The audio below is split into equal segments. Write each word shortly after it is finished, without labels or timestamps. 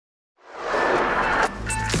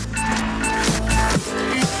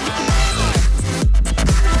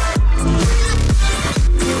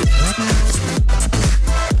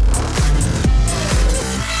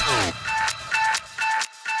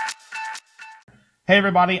Hey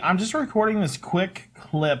everybody, I'm just recording this quick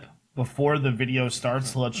clip before the video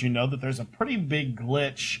starts to let you know that there's a pretty big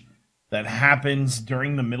glitch that happens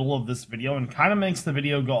during the middle of this video and kind of makes the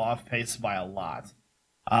video go off pace by a lot.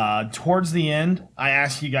 Towards the end, I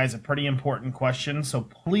asked you guys a pretty important question, so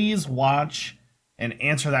please watch and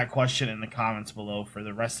answer that question in the comments below for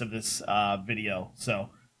the rest of this video.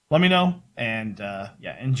 So let me know, and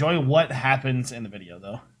yeah, enjoy what happens in the video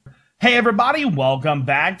though. Hey everybody, welcome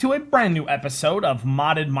back to a brand new episode of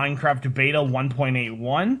Modded Minecraft Beta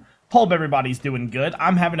 1.81. Hope everybody's doing good.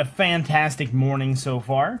 I'm having a fantastic morning so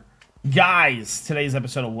far. Guys, today's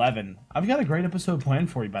episode 11. I've got a great episode planned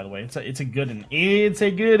for you, by the way. It's a good one. It's a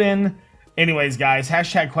good one. Anyways, guys,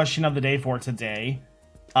 hashtag question of the day for today.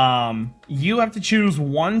 You have to choose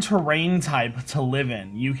one terrain type to live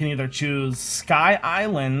in. You can either choose Sky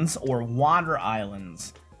Islands or Water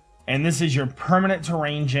Islands. And this is your permanent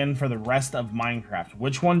terrain gen for the rest of Minecraft.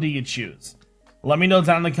 Which one do you choose? Let me know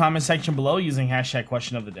down in the comment section below using hashtag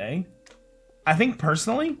question of the day. I think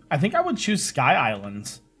personally, I would choose Sky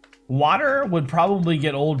Islands. Water would probably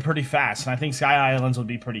get old pretty fast, and I think Sky Islands would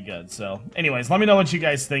be pretty good. So anyways, let me know what you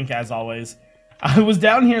guys think as always. I was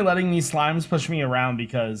down here letting these slimes push me around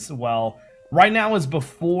because, well, right now is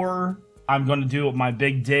before I'm going to do my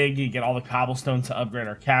big dig and get all the cobblestone to upgrade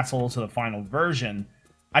our castle to the final version.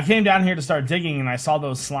 I came down here to start digging and I saw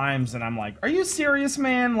those slimes and I'm like, are you serious,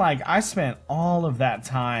 man? Like, I spent all of that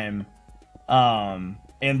time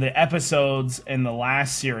in the episodes in the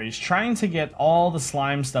last series trying to get all the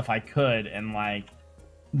slime stuff I could, and like,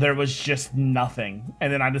 there was just nothing.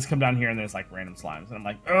 And then I just come down here and there's like random slimes and I'm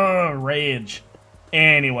like, ugh, rage.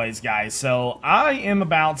 Anyways, guys, so I am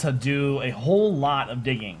about to do a whole lot of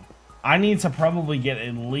digging. I need to probably get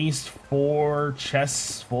at least 4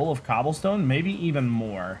 chests full of cobblestone, maybe even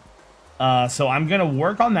more. So I'm going to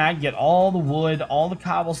work on that, get all the wood, all the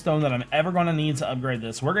cobblestone that I'm ever going to need to upgrade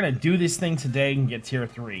this. We're going to do this thing today and get tier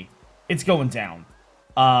 3. It's going down.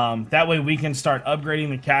 That way we can start upgrading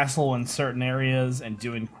the castle in certain areas and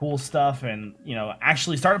doing cool stuff and, you know,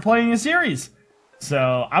 actually start playing a series.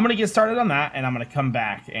 So I'm going to get started on that, and I'm going to come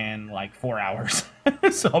back in like 4 hours.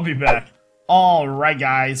 So I'll be back. Alright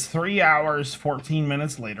guys, 3 hours, 14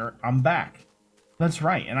 minutes later, I'm back. That's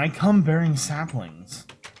right, and I come bearing saplings.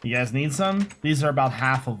 You guys need some? These are about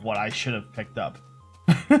half of what I should have picked up.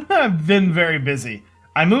 I've been very busy.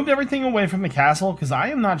 I moved everything away from the castle because I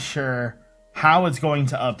am not sure how it's going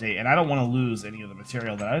to update, and I don't want to lose any of the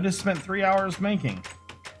material that I just spent 3 hours making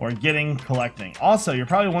or collecting. Also, you're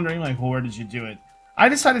probably wondering, like, well, where did you do it? I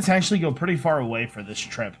decided to actually go pretty far away for this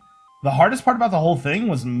trip. The hardest part about the whole thing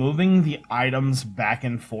was moving the items back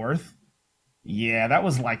and forth. Yeah, that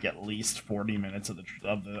was like at least 40 minutes of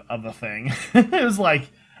the thing. It was like,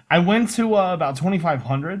 I went to about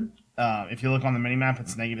 2,500. If you look on the minimap,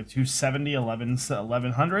 it's negative 270,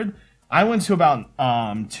 1100. I went to about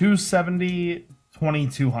 270,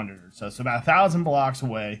 2,200 or so. So about 1,000 blocks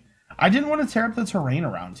away. I didn't want to tear up the terrain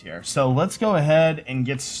around here. So let's go ahead and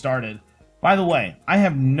get started. By the way, I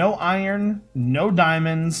have no iron, no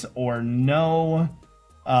diamonds, or no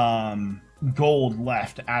gold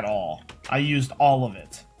left at all. I used all of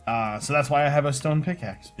it. So that's why I have a stone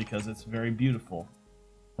pickaxe, because it's very beautiful.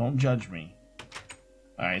 Don't judge me.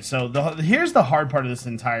 Alright, so here's the hard part of this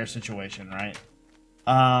entire situation, right?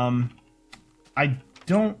 I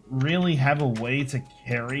don't really have a way to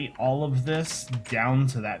carry all of this down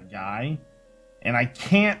to that guy. And I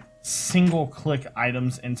can't single click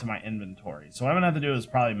items into my inventory. So what I'm gonna have to do is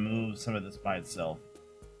probably move some of this by itself.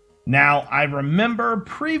 Now, I remember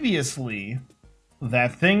previously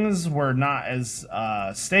that things were not as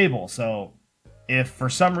stable. So if for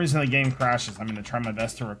some reason the game crashes, I'm gonna try my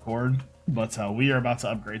best to record. But we are about to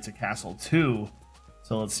upgrade to Castle 2.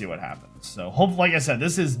 So let's see what happens. So hopefully, like I said,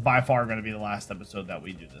 this is by far going to be the last episode that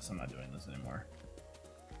we do this. I'm not doing this anymore.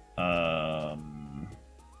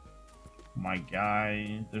 My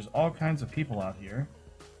guy, there's all kinds of people out here.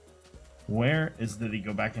 Did he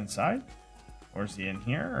go back inside? Or is he in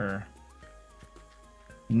here? Or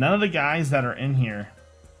none of the guys that are in here.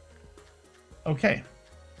 Okay.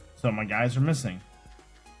 So my guys are missing.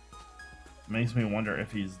 Makes me wonder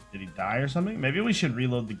if did he die or something? Maybe we should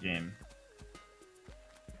reload the game.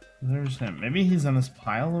 There's him. Maybe he's on this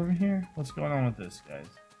pile over here? What's going on with this, guys?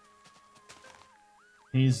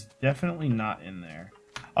 He's definitely not in there.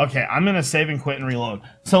 Okay, I'm going to save and quit and reload.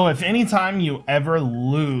 So if anytime you ever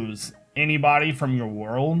lose anybody from your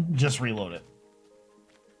world, just reload it.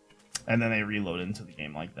 And then they reload into the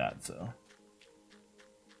game like that, so.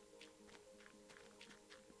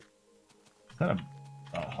 Is that a...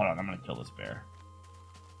 Oh, hold on, I'm going to kill this bear.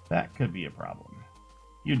 That could be a problem.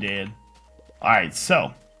 You did. Alright,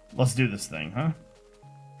 so, let's do this thing, huh?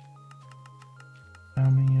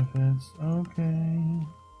 Tell me if it's okay.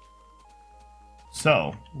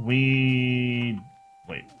 So, wait,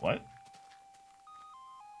 what?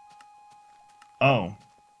 Oh,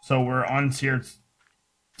 so we're on tier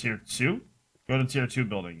 2? Go to tier 2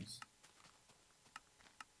 buildings.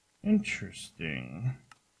 Interesting.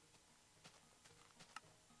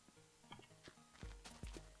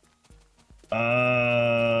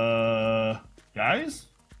 Guys?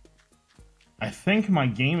 I think my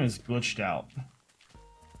game is glitched out.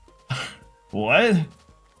 What?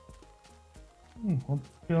 What's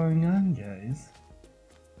going on, guys?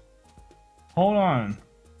 Hold on.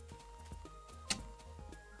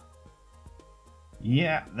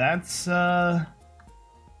 Yeah, that's an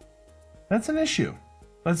issue.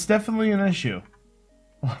 That's definitely an issue.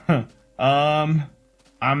 I'm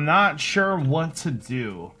not sure what to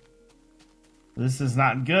do. This is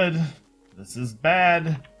not good. This is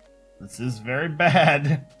bad. This is very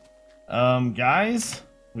bad. Guys,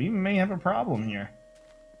 we may have a problem here.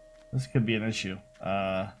 This could be an issue.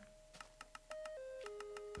 Tell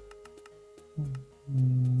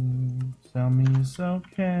me it's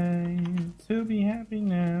okay to be happy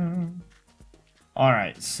now.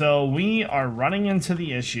 Alright, so we are running into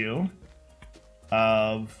the issue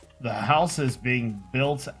of the houses being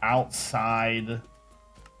built outside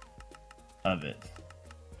of it.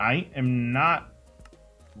 I am not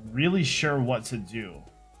really sure what to do.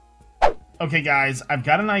 Okay, guys, I've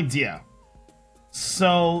got an idea.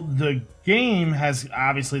 So the game has,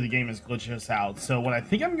 obviously the game has glitched us out. So what I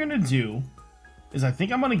think I'm going to do is I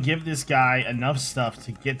think I'm going to give this guy enough stuff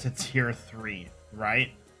to get to tier 3,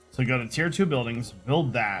 right? So go to tier 2 buildings,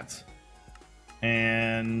 build that.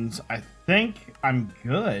 And I think I'm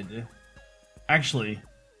good. Actually,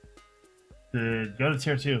 go to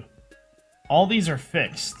tier 2. All these are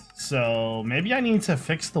fixed, so maybe I need to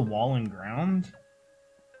fix the wall and ground.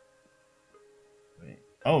 Wait.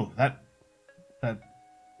 Oh, that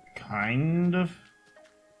kind of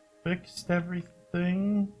fixed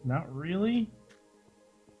everything. Not really.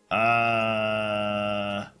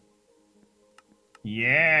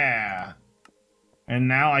 Yeah. And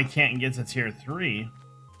now I can't get to tier 3,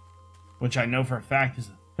 which I know for a fact is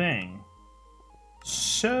a thing.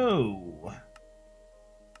 So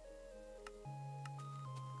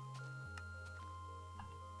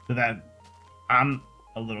that I'm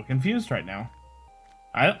a little confused right now.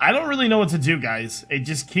 I don't really know what to do, guys. It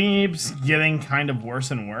just keeps getting kind of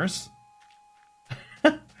worse and worse.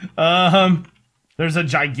 There's a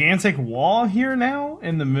gigantic wall here now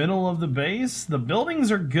in the middle of the base. The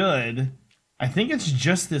buildings are good. I think it's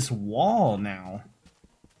just this wall now.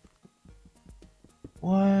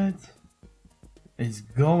 What is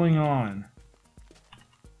going on?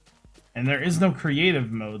 And there is no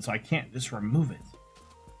creative mode, so I can't just remove it.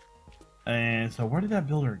 And so where did that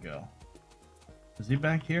builder go? Is he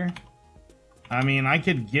back here? I mean, I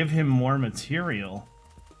could give him more material.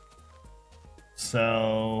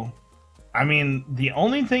 So, I mean, the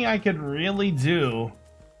only thing I could really do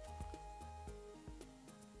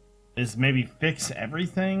is maybe fix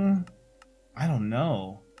everything. I don't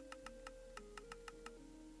know.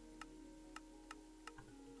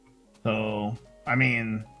 So, I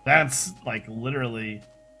mean, that's like literally...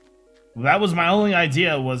 That was my only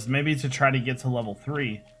idea, was maybe to try to get to level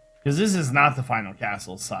 3. Because this is not the final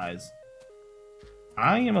castle size.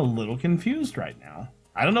 I am a little confused right now.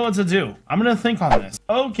 I don't know what to do. I'm going to think on this.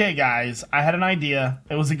 Okay, guys. I had an idea.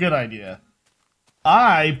 It was a good idea.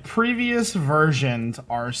 I previous versioned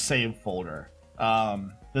our save folder. Or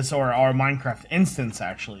our Minecraft instance,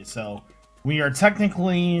 actually. So we are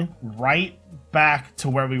technically right back to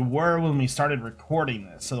where we were when we started recording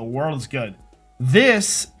this. So the world is good.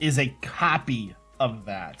 This is a copy of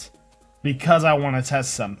that because I want to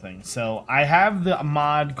test something. So I have the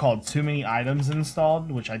mod called Too Many Items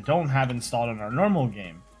installed, which I don't have installed in our normal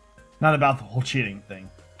game. Not about the whole cheating thing.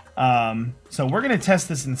 So we're going to test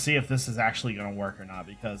this and see if this is actually going to work or not,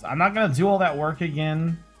 because I'm not going to do all that work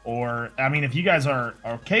again. Or, I mean, if you guys are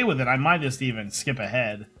okay with it, I might just even skip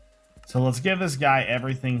ahead. So let's give this guy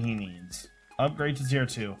everything he needs. Upgrade to tier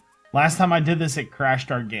 2. Last time I did this, it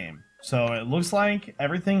crashed our game. So it looks like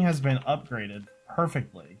everything has been upgraded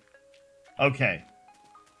perfectly. Okay.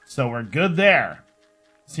 So we're good there.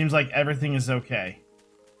 Seems like everything is okay.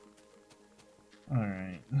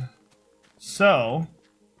 Alright. So,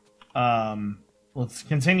 let's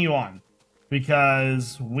continue on.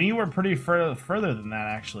 Because we were pretty further than that,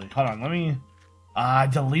 actually. Hold on, let me... I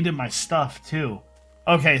deleted my stuff, too.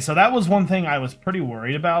 Okay, so that was one thing I was pretty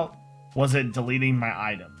worried about. Was it deleting my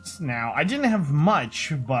items? Now, I didn't have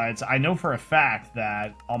much, but I know for a fact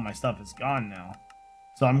that all my stuff is gone now.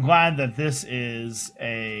 So I'm glad that this is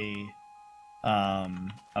a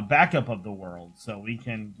a backup of the world, so we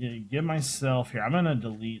can give myself here. I'm gonna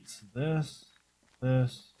delete this,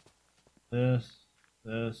 this, this,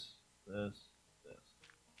 this, this, this.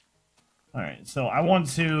 All right, so I want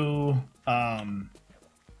to try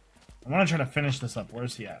to finish this up.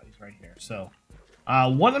 Where's he at? He's right here. So,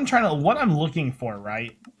 what I'm looking for,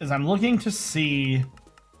 right, is I'm looking to see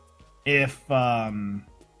if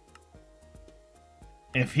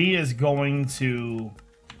he is going to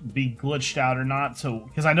be glitched out or not. So,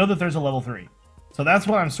 because I know that there's a level 3, so that's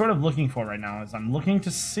what I'm sort of looking for right now. Is I'm looking to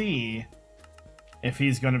see if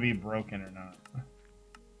he's going to be broken or not.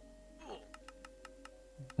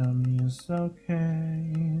 Tell me it's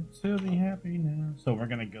okay to be happy now. So we're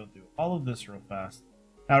gonna go through all of this real fast.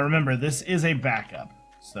 Now remember, this is a backup,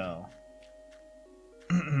 so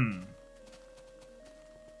do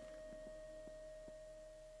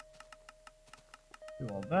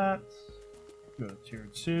all that. Go to tier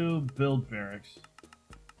 2, build barracks.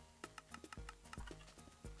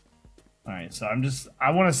 Alright, so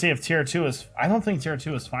I want to see if tier 2 is... I don't think tier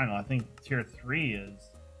 2 is final. I think tier 3 is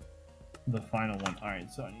the final one.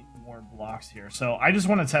 Alright, so I need more blocks here. So I just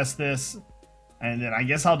want to test this, and then I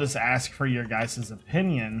guess I'll just ask for your guys'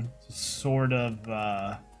 opinion to sort of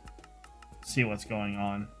see what's going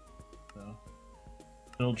on. So,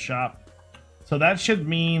 build shop. So that should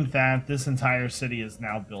mean that this entire city is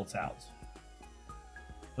now built out.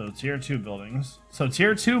 So tier 2 buildings. So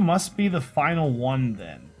tier 2 must be the final one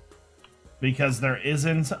then, because there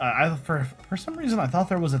isn't. For some reason I thought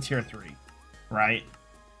there was a tier 3, right?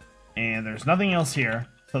 And there's nothing else here.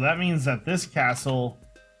 So that means that this castle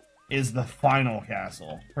is the final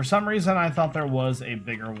castle. For some reason, I thought there was a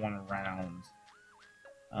bigger one around.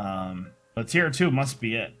 But tier 2 must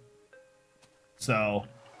be it. So,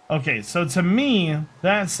 okay. So to me,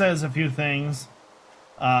 that says a few things.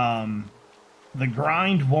 The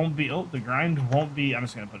grind won't be... Oh, the grind won't be... I'm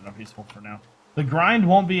just going to put it on peaceful for now. The grind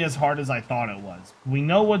won't be as hard as I thought it was. We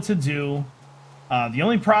know what to do. The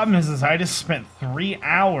only problem is I just spent 3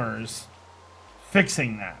 hours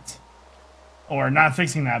fixing that. Or not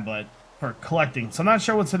fixing that, but for collecting. So I'm not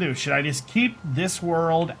sure what to do. Should I just keep this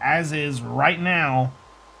world as is right now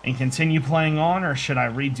and continue playing on, or should I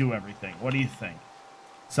redo everything? What do you think?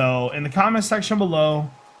 So in the comment section below,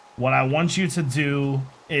 what I want you to do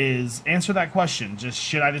is answer that question. Just,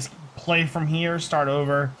 should I just play from here, start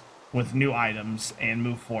over with new items and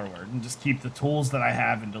move forward and just keep the tools that I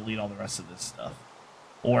have and delete all the rest of this stuff?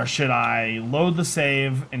 Or should I load the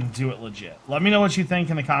save and do it legit? Let me know what you think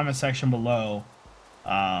in the comment section below.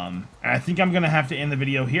 And I think I'm going to have to end the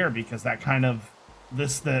video here because that kind of,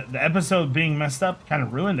 the episode being messed up kind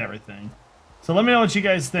of ruined everything. So let me know what you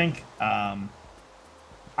guys think. I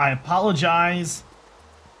apologize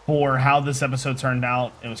for how this episode turned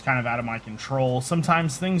out. It was kind of out of my control.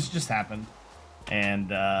 Sometimes things just happen.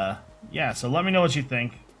 And, yeah, so let me know what you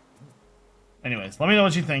think. Anyways, let me know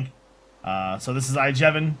what you think. So this is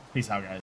iJevin. Peace out, guys.